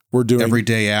everything we're doing every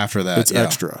day after that, it's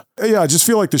extra. Yeah. I just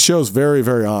feel like the show's very,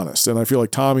 very honest. And I feel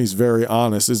like Tommy's very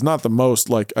honest. Is not the most,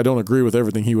 like, I don't agree with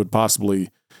everything he would possibly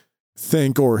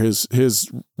think or his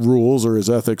rules or his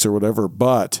ethics or whatever,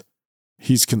 but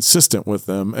he's consistent with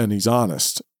them and he's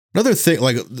honest. Another thing,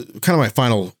 like kind of my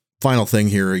final thing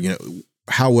here,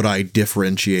 how would I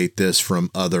differentiate this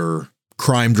from other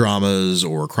crime dramas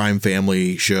or crime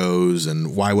family shows,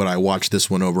 and why would I watch this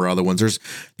one over other ones?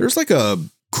 There's like a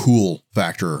cool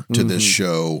factor to this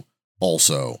show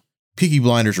also. Peaky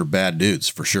Blinders are bad dudes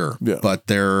for sure, but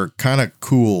they're kind of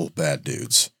cool bad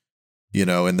dudes.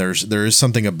 And there is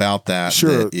something about that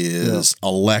that is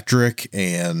electric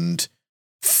and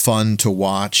fun to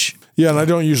watch. Yeah, and I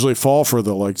don't usually fall for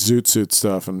the like zoot suit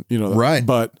stuff, and right.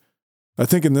 But I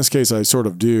think in this case I sort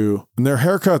of do. And their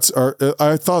haircuts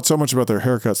I thought so much about their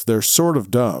haircuts. They're sort of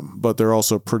dumb, but they're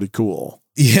also pretty cool.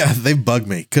 Yeah, they bug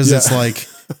me because it's like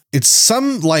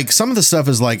some of the stuff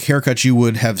is like haircuts you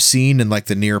would have seen in like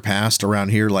the near past around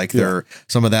here. Like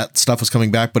some of that stuff was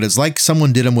coming back, but it's like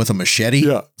someone did them with a machete,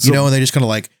 and they just kind of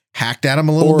like hacked at them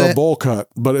a little bit. Or a bowl cut,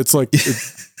 but it's like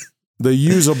they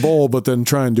use a bowl, but then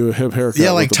try and do a hip haircut.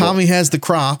 Yeah, like Tommy has the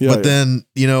crop, but then,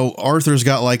 Arthur's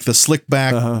got like the slick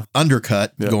back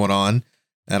undercut going on.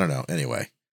 I don't know. Anyway,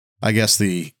 I guess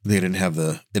they didn't have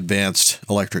the advanced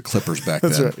electric clippers back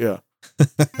then. That's right, yeah.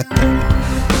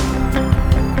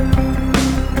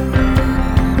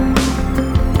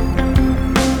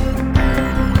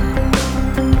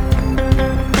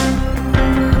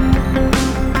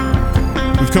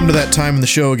 we've come to that time in the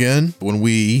show again when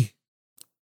we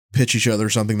pitch each other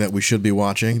something that we should be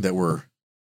watching that we're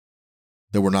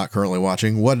not currently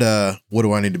watching. What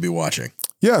do I need to be watching?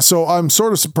 Yeah, so I'm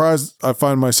sort of surprised I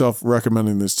find myself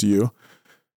recommending this to you.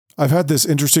 I've had this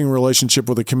interesting relationship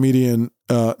with a comedian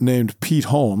named Pete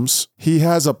Holmes. He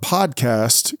has a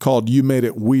podcast called You Made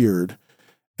It Weird,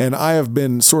 and I have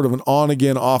been sort of an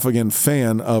on-again, off-again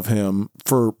fan of him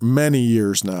for many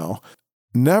years now.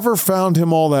 Never found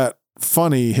him all that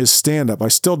funny, his stand-up. I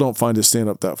still don't find his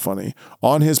stand-up that funny.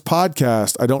 On his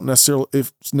podcast, I don't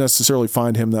necessarily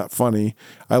find him that funny.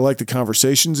 I like the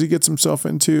conversations he gets himself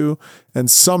into,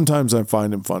 and sometimes I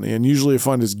find him funny, and usually I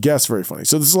find his guests very funny.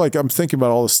 So this is like, I'm thinking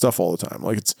about all this stuff all the time.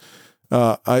 Like it's,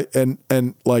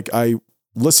 I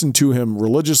listened to him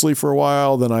religiously for a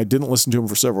while, then I didn't listen to him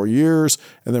for several years,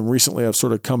 and then recently I've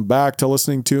sort of come back to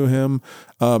listening to him.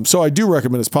 So I do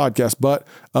recommend his podcast, but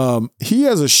he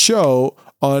has a show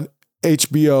on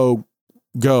HBO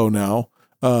Go now,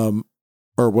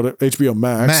 or what? HBO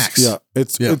Max. Yeah,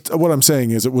 it's what I'm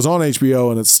saying is it was on HBO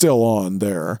and it's still on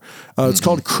there. It's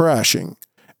called Crashing,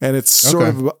 and it's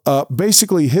sort of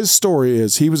basically his story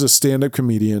is he was a stand-up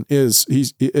comedian. He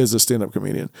is a stand-up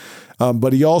comedian,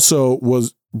 but he also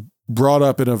was brought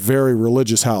up in a very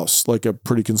religious house, like a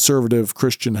pretty conservative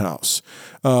Christian house.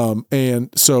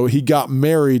 And so he got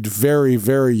married very,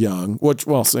 very young,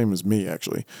 same as me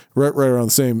actually, right around the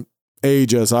same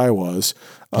age as I was.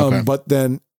 But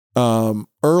then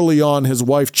early on, his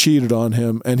wife cheated on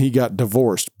him and he got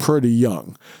divorced pretty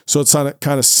young. So it's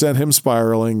kind of sent him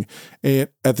spiraling. And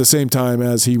at the same time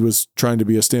as he was trying to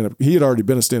be a stand-up, he had already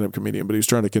been a stand-up comedian, but he was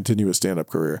trying to continue his stand-up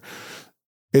career.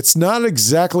 It's not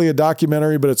exactly a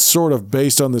documentary, but it's sort of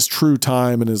based on this true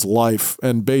time in his life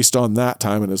and based on that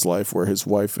time in his life where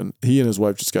he and his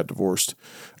wife just got divorced.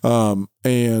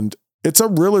 And it's a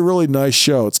really, really nice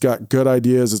show. It's got good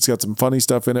ideas. It's got some funny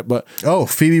stuff in it, but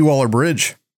Phoebe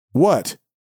Waller-Bridge. What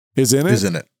is in it? Is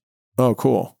in it. Oh,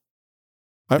 cool.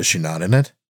 Is she not in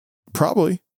it?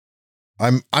 Probably.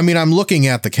 I'm looking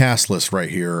at the cast list right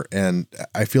here, and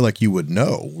I feel like you would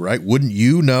know, right? Wouldn't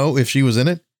you know if she was in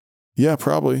it? Yeah,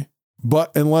 probably.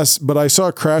 But I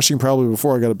saw Crashing probably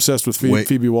before I got obsessed with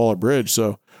Phoebe Waller-Bridge.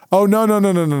 So,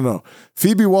 no.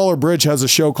 Phoebe Waller-Bridge has a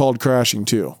show called Crashing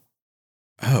too.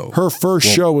 Oh, her first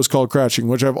show was called Crashing,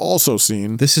 which I've also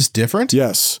seen. This is different?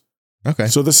 Yes. Okay.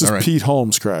 So this is Pete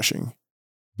Holmes Crashing.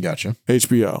 Gotcha.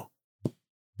 HBO.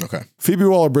 Okay. Phoebe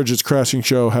Waller-Bridge's Crashing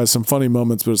show has some funny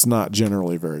moments, but it's not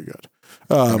generally very good.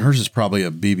 And hers is probably a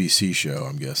BBC show,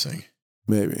 I'm guessing.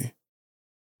 Maybe.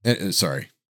 Sorry.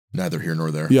 Neither here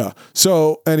nor there. Yeah.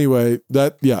 So anyway,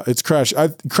 it's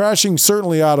Crashing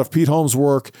certainly out of Pete Holmes'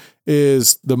 work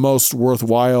is the most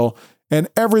worthwhile. And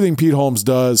everything Pete Holmes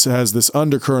does has this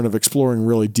undercurrent of exploring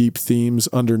really deep themes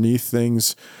underneath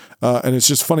things. And it's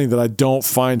just funny that I don't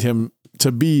find him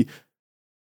to be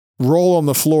roll on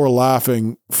the floor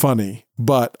laughing funny,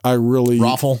 but I really...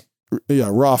 Raffle. Yeah,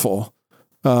 raffle.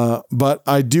 But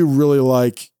I do really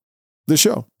like the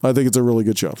show. I think it's a really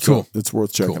good show. Cool. So it's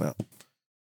worth checking out.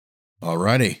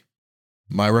 Alrighty.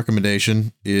 My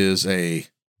recommendation is a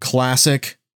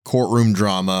classic courtroom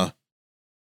drama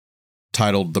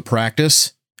titled The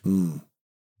Practice. I'm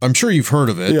sure you've heard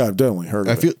of it. Yeah, I've definitely heard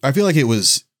of it. I feel like it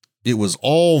was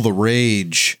all the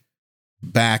rage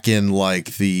back in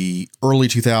like the early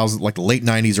 2000s, like the late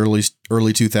 90s,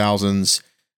 early 2000s.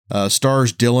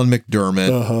 Stars Dylan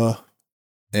McDermott.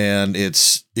 And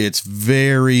it's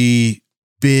very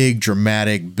big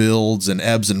dramatic builds and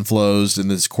ebbs and flows in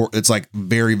this court. It's like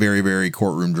very, very, very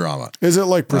courtroom drama. Is it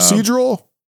like procedural?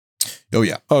 Oh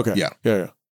yeah. Okay. Yeah.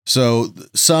 So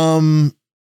some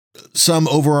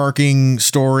overarching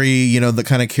story, that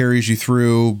kind of carries you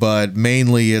through, but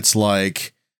mainly it's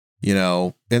like,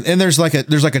 and there's like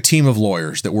a team of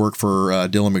lawyers that work for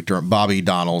Dylan McDermott. Bobby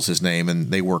Donnell's his name, and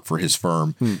they work for his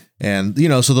firm. And,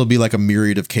 so there'll be like a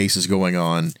myriad of cases going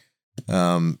on.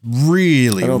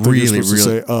 Really, I don't think really, you're supposed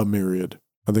really to say a myriad.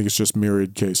 I think it's just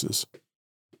myriad cases.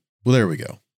 Well, there we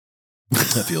go.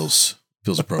 That feels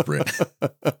appropriate.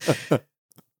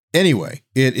 Anyway,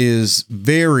 it is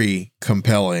very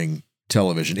compelling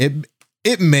television.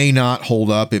 It may not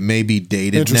hold up. It may be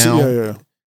dated now. Yeah.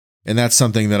 And that's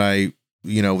something that I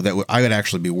would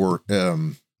actually be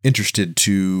interested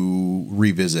to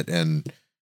revisit and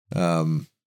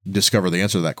discover the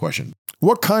answer to that question.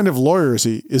 What kind of lawyer is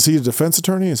he? Is he a defense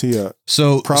attorney? Is he a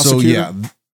prosecutor? So yeah,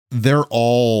 they're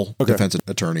all defense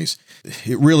attorneys.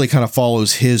 It really kind of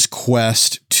follows his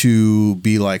quest to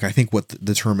be like, I think what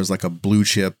the term is like a blue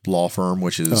chip law firm,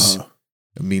 which is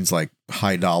it means like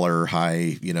high dollar,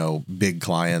 big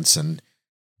clients. And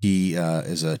he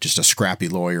is just a scrappy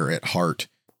lawyer at heart.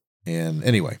 And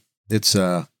anyway, it's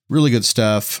really good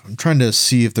stuff. I'm trying to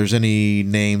see if there's any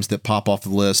names that pop off the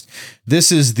list.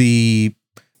 This is the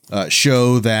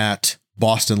show that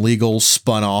Boston Legal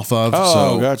spun off of.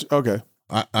 Oh, gotcha. Okay.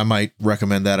 I might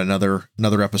recommend that another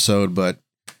episode, but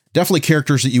definitely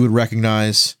characters that you would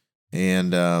recognize,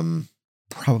 and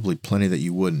probably plenty that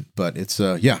you wouldn't. But it's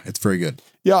it's very good.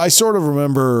 Yeah, I sort of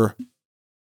remember.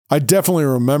 I definitely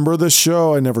remember this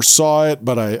show. I never saw it,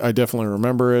 but I definitely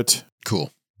remember it.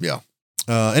 Cool. Yeah.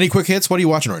 Any quick hits? What are you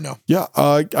watching right now? Yeah,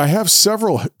 I have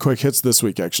several quick hits this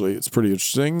week. Actually, it's pretty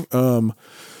interesting.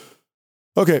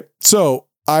 Okay, so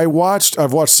I've watched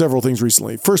several things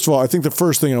recently. First of all, I think the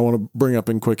first thing I want to bring up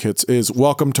in quick hits is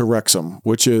Welcome to Wrexham,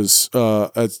 which is I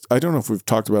don't know if we've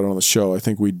talked about it on the show. I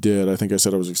think we did. I think I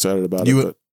said I was excited about it.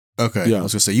 But okay, yeah. I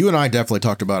was gonna say you and I definitely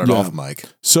talked about it off mic.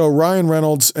 So Ryan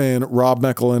Reynolds and Rob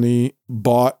McElhenney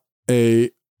bought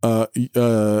a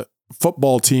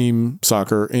football team,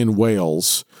 soccer in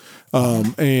Wales,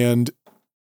 and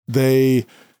they.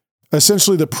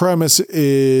 Essentially, the premise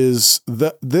is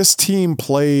that this team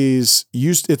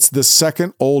it's the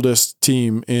second oldest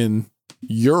team in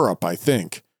Europe, I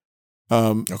think.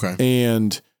 Okay.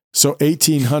 And so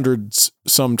 1800s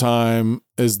sometime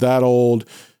is that old.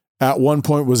 At one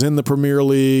point was in the Premier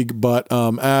League, but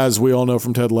as we all know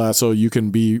from Ted Lasso, you can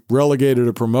be relegated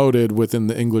or promoted within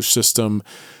the English system.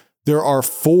 There are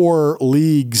 4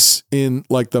 leagues in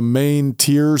like the main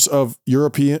tiers of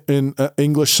European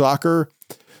English soccer.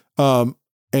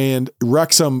 And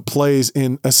Wrexham plays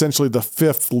in essentially the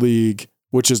 5th league,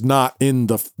 which is not in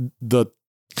the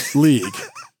league.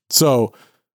 So,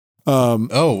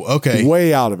 okay.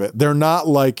 Way out of it. They're not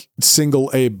like single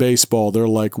A baseball. They're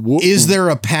like, is there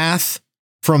a path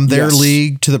from their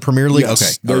league to the Premier League?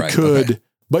 Yes, okay. They could,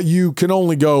 but you can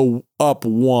only go up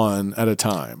one at a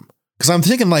time. Cause I'm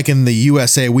thinking like in the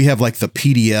USA, we have like the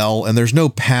PDL and there's no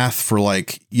path for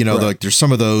like, like there's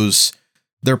some of those.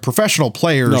 They're professional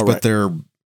players, but they're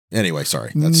anyway.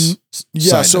 Sorry, that's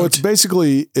So it's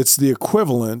basically the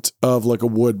equivalent of like a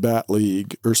wood bat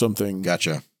league or something.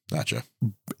 Gotcha.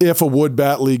 If a wood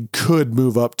bat league could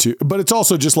move up to, but it's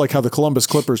also just like how the Columbus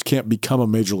Clippers can't become a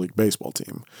Major League Baseball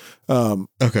team.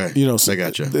 Okay, so I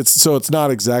gotcha. It's not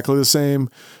exactly the same,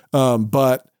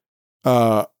 but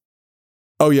so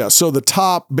the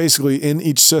top basically in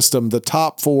each system, the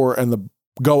top 4 and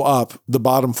go up, the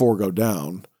bottom 4 go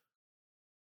down.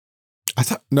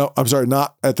 No, I'm sorry,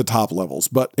 not at the top levels,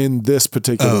 but in this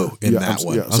particular. Oh, in that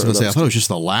one. I was going to say, I thought it was just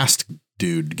the last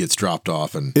dude gets dropped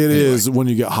off. And it is when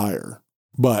you get higher,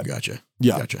 but gotcha.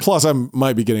 Yeah. Gotcha. Plus I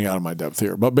might be getting out of my depth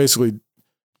here, but basically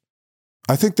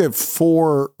I think that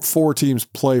four teams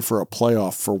play for a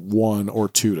playoff for 1 or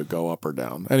 2 to go up or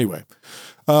down. Anyway.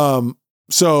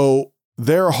 So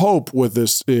their hope with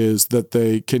this is that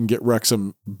they can get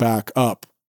Wrexham back up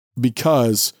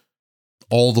because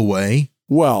all the way.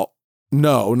 Well,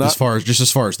 no, not as far as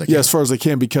they can. Yeah, as far as they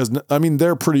can, because I mean,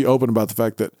 they're pretty open about the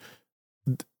fact that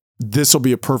this will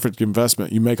be a perfect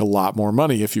investment. You make a lot more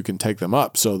money if you can take them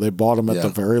up. So they bought them at the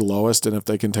very lowest, and if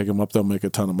they can take them up, they'll make a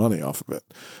ton of money off of it.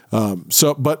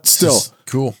 But still,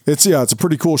 cool. It's a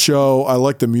pretty cool show. I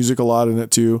like the music a lot in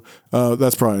it too.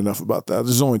 That's probably enough about that.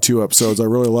 There's only 2 episodes. I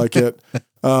really like it.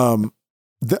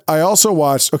 I also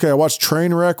watched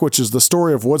Trainwreck, which is the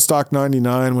story of Woodstock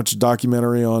 99, which is a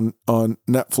documentary on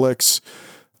Netflix.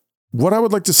 What I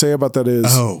would like to say about that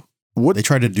is... they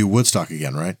tried to do Woodstock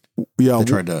again, right? Yeah.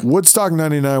 Woodstock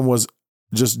 99 was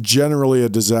just generally a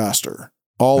disaster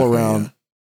all around. Yeah.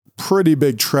 Pretty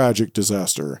big, tragic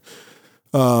disaster.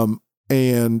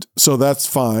 And so that's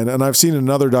fine. And I've seen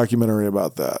another documentary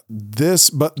about that. This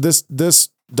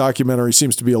documentary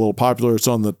seems to be a little popular. It's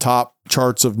on the top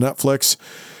charts of Netflix.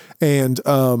 And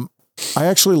I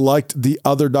actually liked the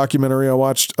other documentary I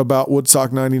watched about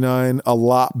Woodstock 99 a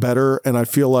lot better. And I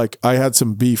feel like I had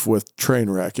some beef with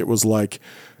Trainwreck. It was like,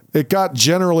 it got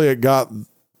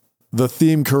the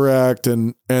theme correct,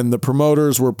 and the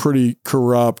promoters were pretty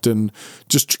corrupt and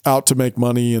just out to make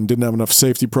money and didn't have enough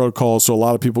safety protocols. So a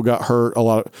lot of people got hurt,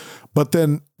 but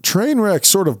then Trainwreck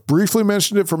sort of briefly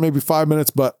mentioned it for maybe 5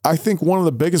 minutes, but I think one of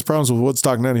the biggest problems with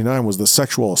Woodstock 99 was the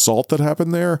sexual assault that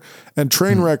happened there. And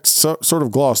Trainwreck sort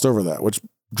of glossed over that, which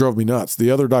drove me nuts.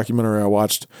 The other documentary I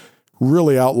watched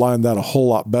really outlined that a whole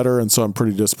lot better. And so I'm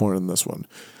pretty disappointed in this one.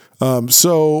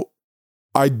 So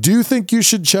I do think you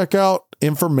should check out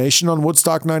information on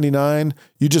Woodstock 99.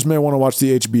 You just may want to watch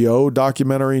the HBO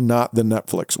documentary, not the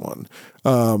Netflix one.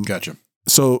 Gotcha.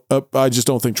 So I just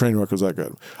don't think Trainwreck was that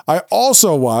good. I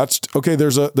also watched,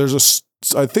 there's a,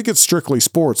 I think it's strictly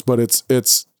sports, but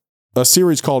it's a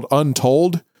series called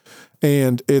Untold.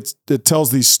 And it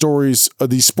tells these stories,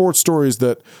 these sports stories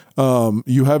that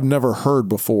you have never heard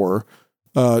before.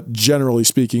 Generally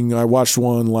speaking, I watched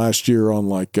one last year on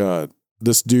like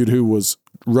this dude who was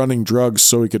running drugs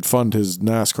so he could fund his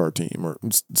NASCAR team or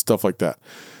stuff like that.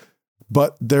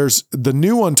 But there's the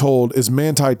new one told is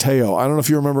Manti Te'o. I don't know if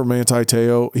you remember Manti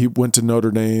Te'o. He went to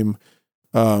Notre Dame.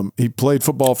 He played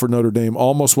football for Notre Dame,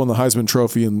 almost won the Heisman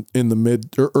Trophy in the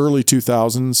mid or early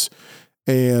 2000s.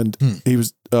 And he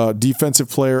was a defensive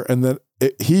player. And then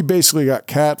he basically got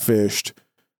catfished.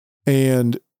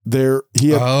 And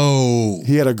he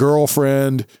had a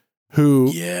girlfriend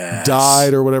who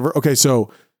died or whatever. Okay, so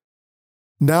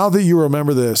now that you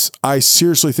remember this, I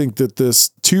seriously think that this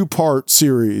 2-part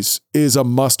series is a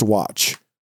must watch.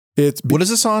 What is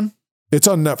this on? It's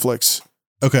on Netflix.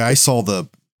 Okay, I saw the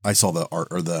art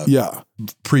or the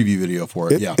preview video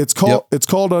for it. It's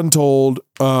called Untold.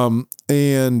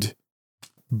 And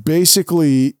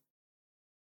basically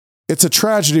it's a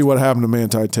tragedy what happened to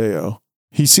Manti Te'o.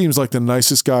 He seems like the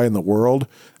nicest guy in the world.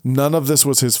 None of this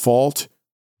was his fault.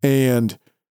 And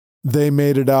they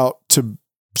made it out to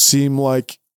seem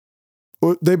like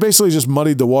they basically just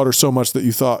muddied the water so much that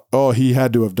you thought, oh, he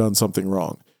had to have done something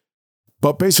wrong.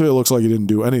 But basically it looks like he didn't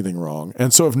do anything wrong.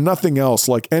 And so if nothing else,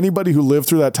 like anybody who lived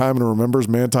through that time and remembers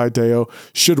Manti Te'o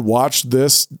should watch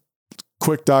this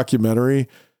quick documentary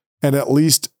and at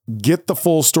least get the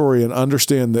full story and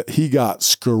understand that he got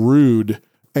screwed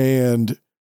and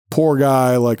poor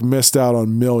guy like missed out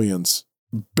on millions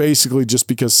basically just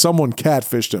because someone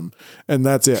catfished him and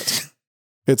that's it.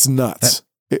 It's nuts.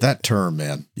 That term,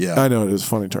 man. Yeah. I know it is a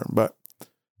funny term, but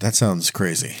that sounds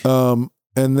crazy. And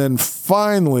then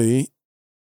finally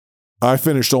I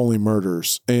finished Only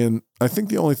Murders and I think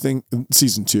the only thing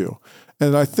season 2.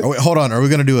 And I think, wait, hold on. Are we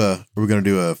going to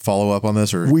do a follow up on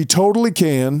this or we totally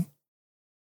can.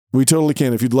 We totally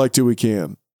can. If you'd like to, we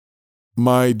can.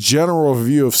 My general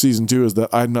review of season 2 is that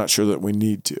I'm not sure that we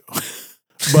need to,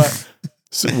 but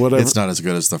so whatever. It's not as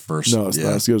good as the first. No, it's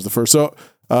not as good as the first. So,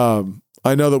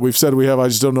 I know that we've said we have, I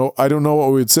just don't know. I don't know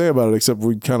what we'd say about it, except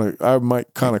I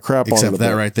might kind of crap on it. Except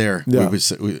that right there. Yeah.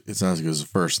 It's not as good as the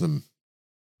first. Then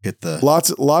hit the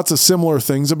lots of similar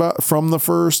things from the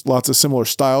first, lots of similar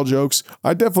style jokes.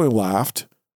 I definitely laughed.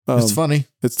 It's funny.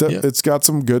 It's got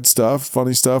some good stuff,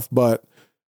 funny stuff, but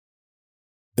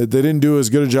they didn't do as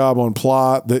good a job on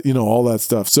plot, that, all that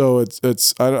stuff. So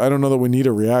I don't know that we need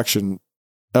a reaction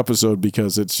episode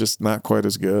because it's just not quite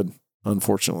as good,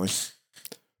 unfortunately.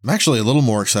 I'm actually a little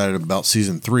more excited about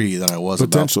season 3 than I was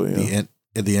about the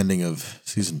ending of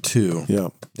season 2. Yeah.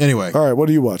 Anyway. All right. What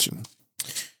are you watching?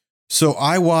 So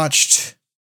I watched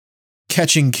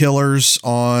Catching Killers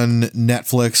on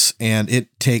Netflix, and it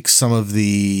takes some of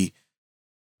the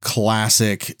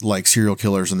classic like serial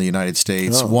killers in the United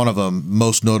States. One of them,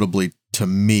 most notably to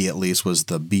me at least, was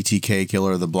the BTK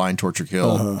killer, the blind torture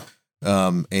kill.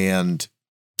 And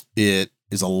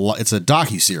it's a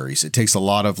docuseries. It takes a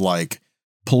lot of like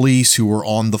police who were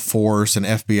on the force and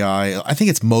FBI. I think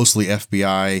it's mostly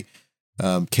FBI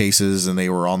cases, and they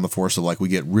were on the force. So like we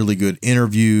get really good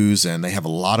interviews, and they have a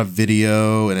lot of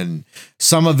video, and then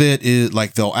some of it is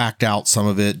like they'll act out some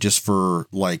of it just for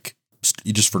narrative's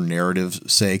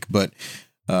sake, but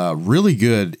really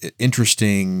good,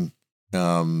 interesting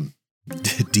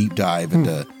deep dive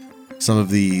into some of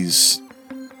these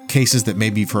cases that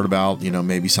maybe you've heard about,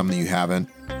 maybe some that you haven't.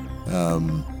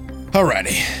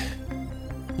 Alrighty,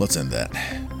 let's end that.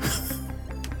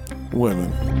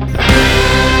 Women.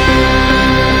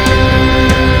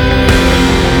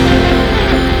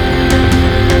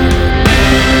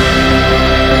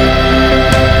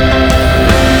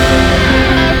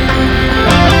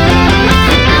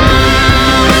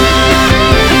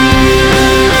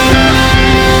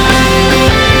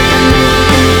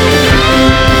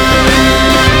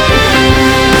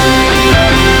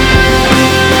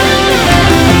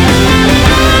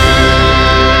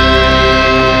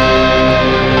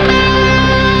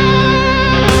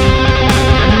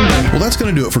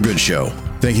 Do it for Good Show.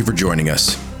 Thank you for joining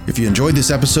us. If you enjoyed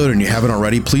this episode and you haven't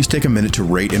already, please take a minute to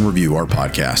rate and review our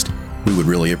podcast. We would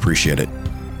really appreciate it.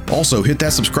 Also, hit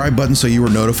that subscribe button so you are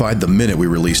notified the minute we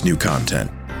release new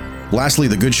content. Lastly,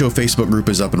 the Good Show Facebook group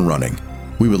is up and running.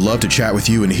 We would love to chat with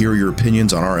you and hear your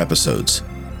opinions on our episodes.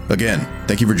 Again,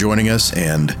 thank you for joining us,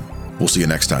 and we'll see you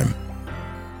next time.